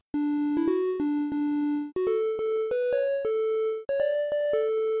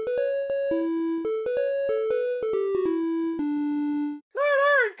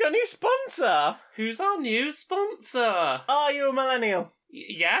sponsor. Who's our new sponsor? Are you a millennial?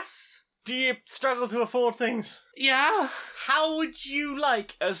 Yes? Do you struggle to afford things? Yeah? How would you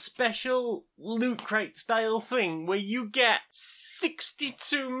like a special Loot Crate style thing where you get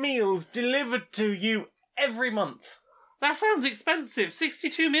 62 meals delivered to you every month? That sounds expensive.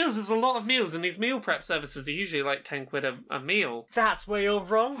 62 meals is a lot of meals, and these meal prep services are usually like 10 quid a meal. That's where you're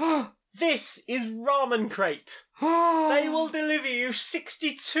wrong. This is Ramen Crate. They will deliver you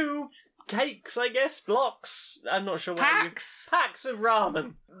 62 cakes, I guess, blocks. I'm not sure what Packs? Packs of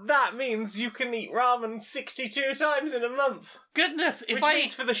ramen. That means you can eat ramen 62 times in a month. Goodness, if Which I...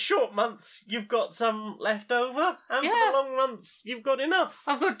 means for the short months, you've got some left over, and Yeah. for the long months, you've got enough.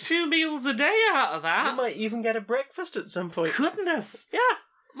 I've got 2 meals a day out of that. You might even get a breakfast at some point. Goodness. Yeah.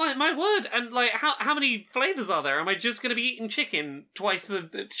 My word. And, like, how many flavours are there? Am I just going to be eating chicken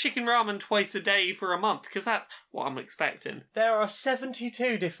ramen twice a day for a month? Because that's what I'm expecting. There are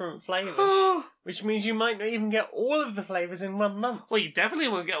 72 different flavours, which means you might not even get all of the flavours in 1 month. Well, you definitely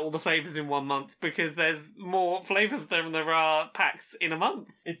won't get all the flavours in 1 month, because there's more flavours than there are packs in a month.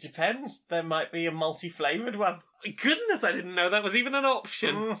 It depends. There might be a multi-flavoured one. Goodness, I didn't know that was even an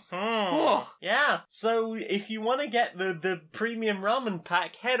option. Mm-hmm. Oh. Yeah, so if you want to get the premium ramen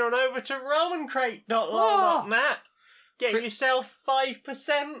pack, head on over to ramencrate.lol.net. Get yourself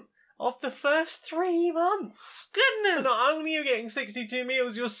 5% off the first 3 months. Goodness! So not only are you getting 62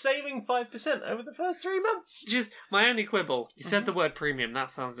 meals, you're saving 5% over the first 3 months. Just my only quibble. You said the word premium. That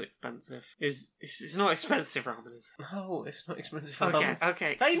sounds expensive. It's not expensive ramen, is it? No, it's not expensive.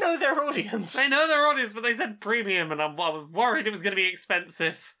 Okay. They know their audience. They know their audience, but they said premium, and I was worried it was going to be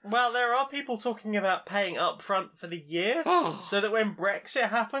expensive. Well, there are people talking about paying up front for the year, so that when Brexit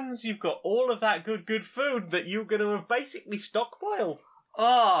happens, you've got all of that good food that you're going to have basically stockpiled.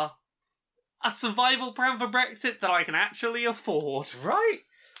 A survival plan for Brexit that I can actually afford. Right.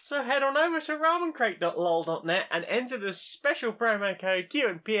 So head on over to ramencrate.lol.net and enter the special promo code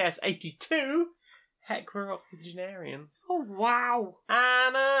QNPS82. Heck, we're octogenarians. Oh, wow.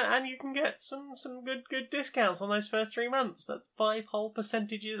 And you can get some good discounts on those first 3 months. That's 5 whole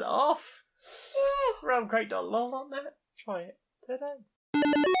percentages off. Ramencrate.lol.net. Try it today.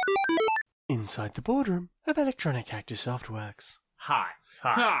 Inside the boardroom of Electronic Actor Softworks. Hi.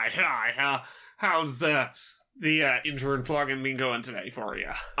 How's the intern flogging been going today for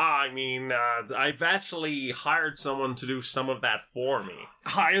you? I mean, I've actually hired someone to do some of that for me.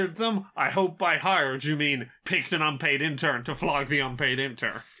 Hired them? I hope by hired you mean picked an unpaid intern to flog the unpaid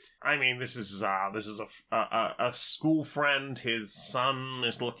interns. I mean, this is a school friend. His son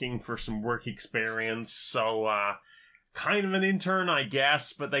is looking for some work experience, so kind of an intern, I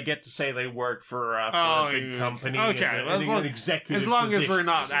guess. But they get to say they work for a big company. Okay, as long as we're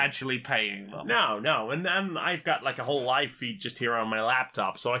not actually paying them. No, and I've got like a whole live feed just here on my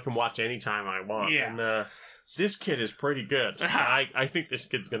laptop, so I can watch anytime I want. Yeah. And this kid is pretty good. I think this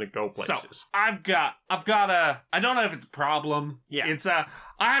kid's gonna go places. So, I've got I don't know if it's a problem. Yeah. It's I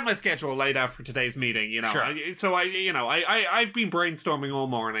had my schedule laid out for today's meeting, you know. Sure. I've been brainstorming all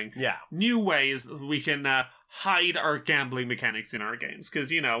morning. Yeah. New ways that we can hide our gambling mechanics in our games,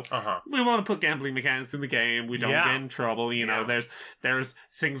 because we want to put gambling mechanics in the game. We don't get in trouble. You know, there's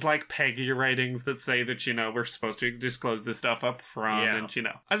things like PEGI ratings that say that we're supposed to disclose this stuff up front, and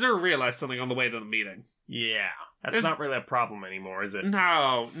I sort of realized something on the way to the meeting. Yeah, that's not really a problem anymore, is it?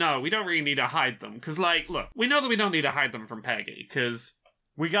 No, we don't really need to hide them, because look, we know that we don't need to hide them from PEGI, because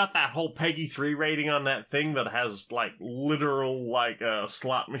we got that whole PEGI 3 rating on that thing that has literal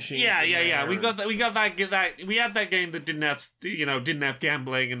slot machine. Yeah. We got that. We had that game that didn't have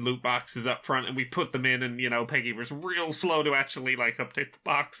gambling and loot boxes up front, and we put them in, and PEGI was real slow to actually update the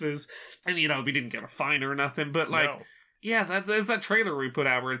boxes, and we didn't get a fine or nothing, but No. yeah, there's that trailer we put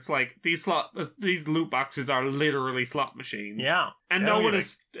out where it's these loot boxes are literally slot machines. Yeah, and no one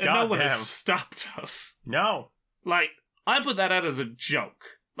has stopped us. No, I put that out as a joke.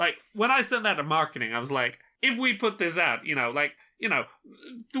 When I sent that to marketing, I was like, if we put this out, the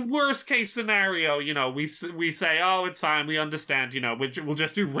worst case scenario, we say, oh, it's fine, we understand, we'll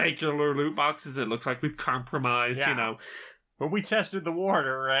just do regular loot boxes. It looks like we've compromised, But we tested the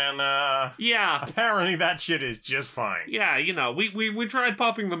water, and apparently that shit is just fine. Yeah, we tried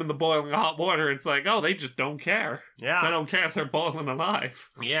popping them in the boiling hot water. It's like, oh, they just don't care. Yeah, they don't care if they're boiling alive.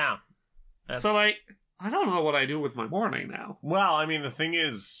 Yeah. So I don't know what I do with my morning now. Well, I mean, the thing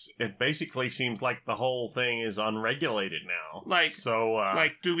is, it basically seems like the whole thing is unregulated now.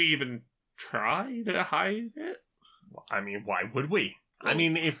 Do we even try to hide it? I mean, why would we? I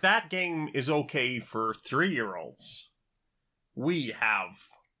mean, if that game is okay for 3-year-olds, we have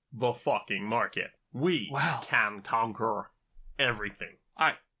the fucking market. We can conquer everything.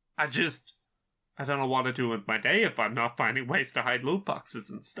 I don't know what to do with my day if I'm not finding ways to hide loot boxes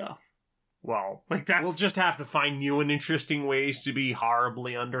and stuff. Well, like that. We'll just have to find new and interesting ways to be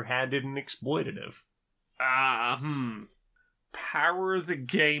horribly underhanded and exploitative. Power the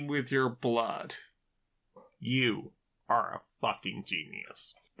game with your blood. You are a fucking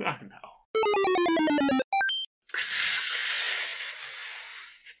genius. I know.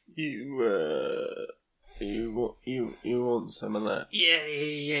 You want some of that? Yeah.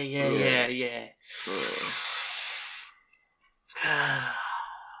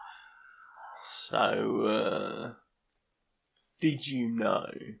 So, did you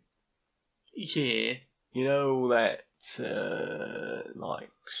know? Yeah. You know all that,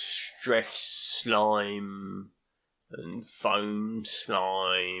 like, stress slime and foam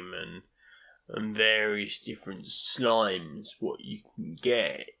slime and various different slimes what you can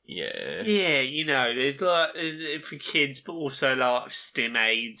get, yeah? Yeah, you know, there's like, for kids, but also like stim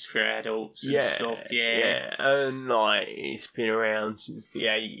aids for adults and stuff, Yeah, and like, it's been around since the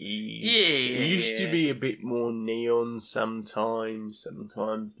 80s. It used to be a bit more neon sometimes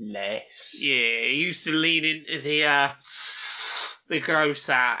less. Yeah, it used to lean into the gross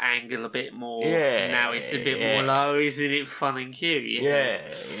out angle a bit more. Yeah. Now it's a bit more low, isn't it? Fun and cute, Yeah.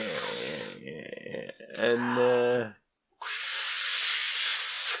 And,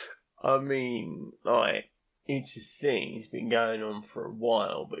 I mean, like, it's a thing, it's been going on for a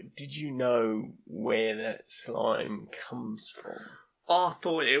while, but did you know where that slime comes from? I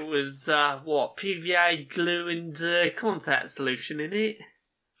thought it was, PVA glue and contact solution in it?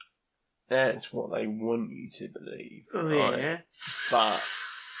 That's what they want you to believe. Oh, right? yeah. But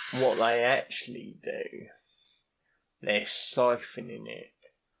what they actually do, they're siphoning it.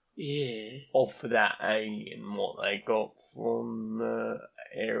 Yeah. Off of that alien, what they got from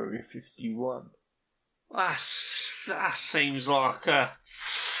Area 51. That seems like a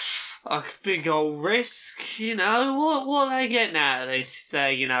big old risk, you know. What are they getting out of this if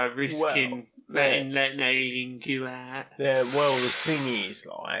they're, risking letting an alien go out? Well, the thing is,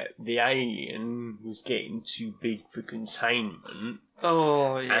 like, the alien was getting too big for containment.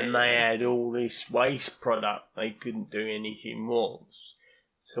 Oh, yeah. And they had all this waste product they couldn't do anything with.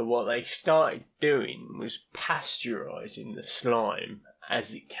 So what they started doing was pasteurising the slime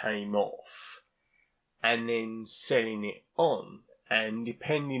as it came off and then selling it on. And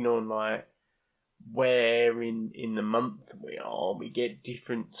depending on like where in the month we are, we get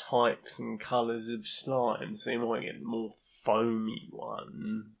different types and colours of slime. So you might get the more foamy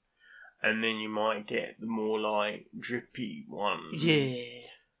one and then you might get the more like drippy one. Yeah.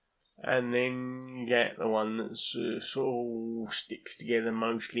 And then you get the one that sort of sticks together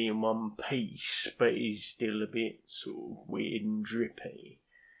mostly in one piece, but is still a bit sort of weird and drippy.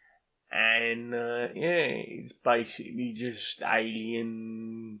 And, it's basically just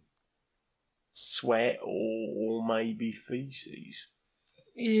alien sweat or maybe feces.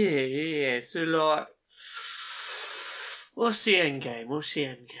 Yeah. So, like, what's the end game?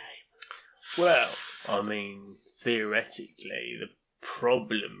 Well, I mean, theoretically, the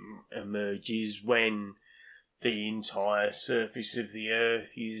problem emerges when the entire surface of the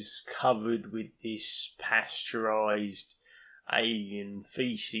Earth is covered with this pasteurised alien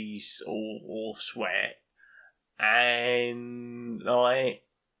feces or sweat, and I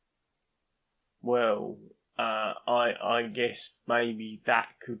guess maybe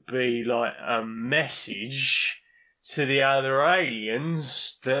that could be like a message to the other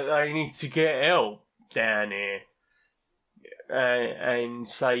aliens that they need to get help down here. And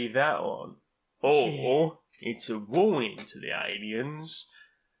save that on. Or it's a warning to the aliens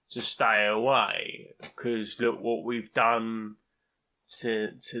to stay away, because look what we've done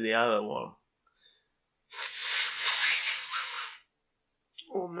to the other one.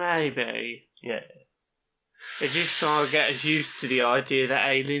 Or maybe. Yeah. They're just trying to get us used to the idea that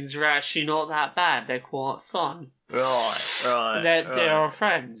aliens are actually not that bad. They're quite fun. Right. They're our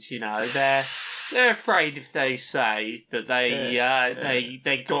friends, you know. They're afraid if they say that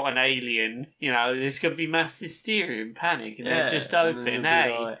they got an alien, you know, there's going to be mass hysteria and panic, and they're just open,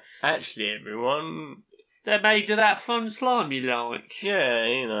 hey. Like, actually, everyone... They're made of that fun slime you like. Yeah,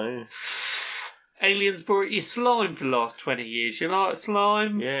 you know. Aliens brought you slime for the last 20 years. You like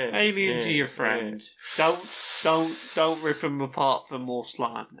slime? Yeah. Aliens are your friend. Yeah. Don't rip them apart for more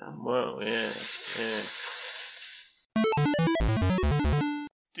slime now. Well, yeah.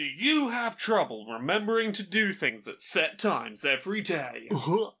 Do you have trouble remembering to do things at set times every day?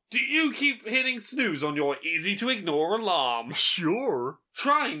 Do you keep hitting snooze on your easy-to-ignore alarm? Sure.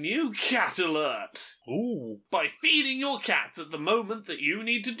 Try new Cat Alert. Ooh. By feeding your cats at the moment that you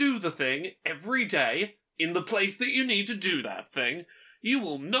need to do the thing every day, in the place that you need to do that thing, you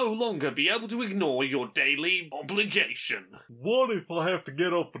will no longer be able to ignore your daily obligation. What if I have to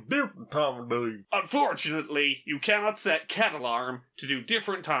get up a different time of day? Unfortunately, you cannot set cat alarm to do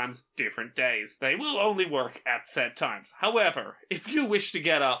different times, different days. They will only work at set times. However, if you wish to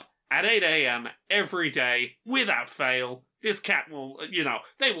get up at 8 a.m. every day, without fail, this cat will,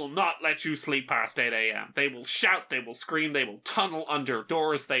 they will not let you sleep past 8 a.m. They will shout, they will scream, they will tunnel under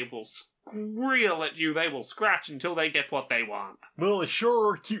doors, they will squeal at you, they will scratch until they get what they want. Well, they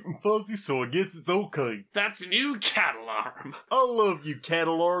sure are cute and fuzzy, so I guess it's okay. That's a new cat alarm. I love you, cat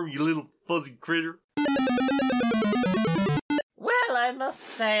alarm, you little fuzzy critter. Well, I must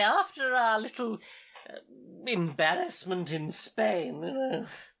say, after our little embarrassment in Spain,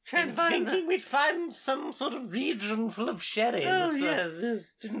 thinking we'd find some sort of region full of sherry. Oh,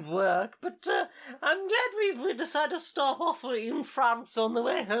 yes. Didn't work, but I'm glad we decided to stop off in France on the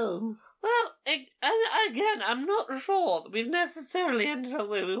way home. Well, again, I'm not sure that we've necessarily ended up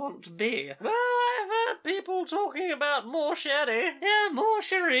where we want to be. Well, I've heard people talking about more sherry. Yeah, more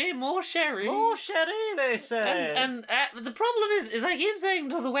sherry, more sherry. More sherry, they say. And the problem is I keep saying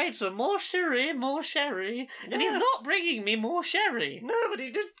to the waiter, more sherry, and he's not bringing me more sherry. No, but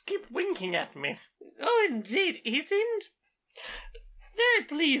he did keep winking at me. Oh, indeed. He seemed very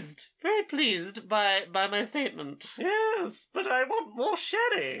pleased by my statement. Yes, but I want more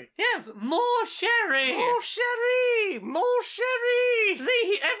sherry. Yes, more sherry. More sherry. More sherry.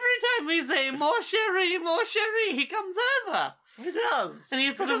 See, every time we say more sherry, he comes over. He does. And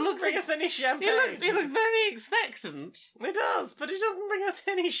he sort of doesn't bring us any champagne. He looks very expectant. He does, but he doesn't bring us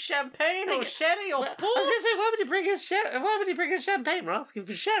any champagne or sherry or port. I was going to say, why would he bring us champagne? We're asking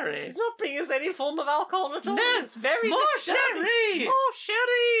for sherry. He's not bringing us any form of alcohol at all. No, it's very more disturbing. sherry. More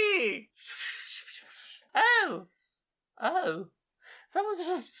sherry. Oh.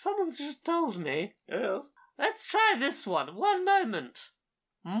 Someone's just told me. Yes. Let's try this one. One moment.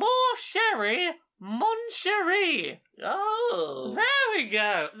 More sherry, mon chéri. Oh. There we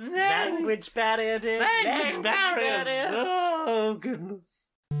go. Language barrier, dear. Language barriers. Oh, goodness.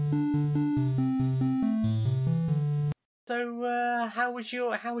 So, how was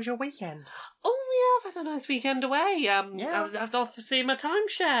your weekend? Oh, yeah, I've had a nice weekend away. Yeah. I was off to see my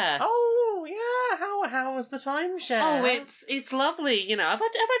timeshare. Oh, yeah. How was the timeshare? Oh, it's lovely. You know, have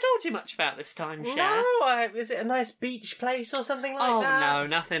I told you much about this timeshare? No. Is it a nice beach place or something like that? Oh, no,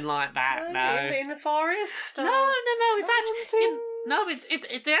 nothing like that. No. In the forest? No. It's actually Mountains?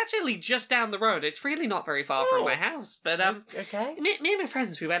 it's actually just down the road. It's really not very far from my house. But okay. me and my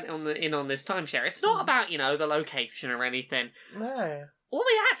friends, we went in on this timeshare. It's not about the location or anything. No. All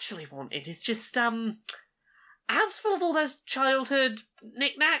we actually wanted is just a house full of all those childhood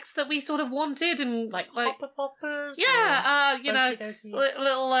knickknacks that we sort of wanted, and like Hopper Poppers. Yeah,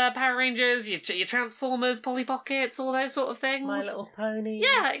 little Spooky Power Rangers, your Transformers, Polly Pockets, all those sort of things. My Little Ponies.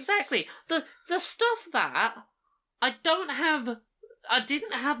 Yeah, exactly. The stuff that I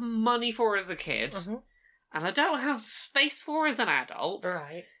didn't have money for as a kid, and I don't have space for as an adult.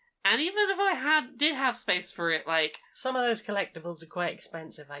 Right. And even if I did have space for it, like some of those collectibles are quite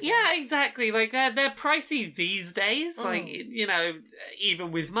expensive, I guess. Yeah, exactly. Like they're pricey these days. Like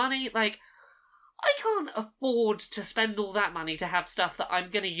even with money, like I can't afford to spend all that money to have stuff that I'm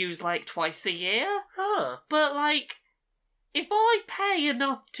going to use like twice a year. Huh. But like, if I pay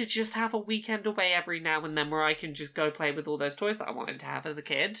enough to just have a weekend away every now and then where I can just go play with all those toys that I wanted to have as a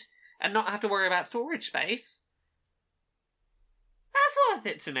kid and not have to worry about storage space, that's worth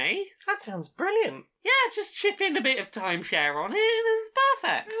it to me. That sounds brilliant. Yeah, just chip in a bit of timeshare on it and it's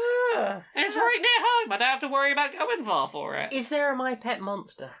perfect. Yeah. It's right near home. I don't have to worry about going far for it. Is there a My Pet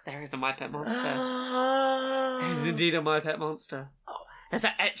Monster? There is a My Pet Monster. There is indeed a My Pet Monster. There's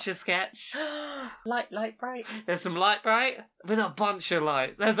an Etch-a-Sketch. Light Bright. There's some Light Bright with a bunch of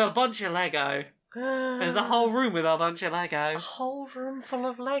lights. There's a bunch of Lego. There's a whole room with a bunch of Lego. A whole room full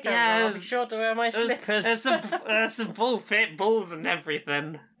of Lego. Yeah, I'll be sure to wear my slippers. There's some ball pit balls and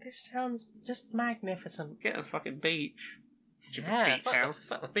everything. This sounds just magnificent. Get a fucking beach. Stupid Yeah, beach house.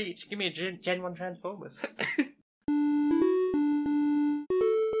 Fuck the beach. Give me a Gen 1 Transformers.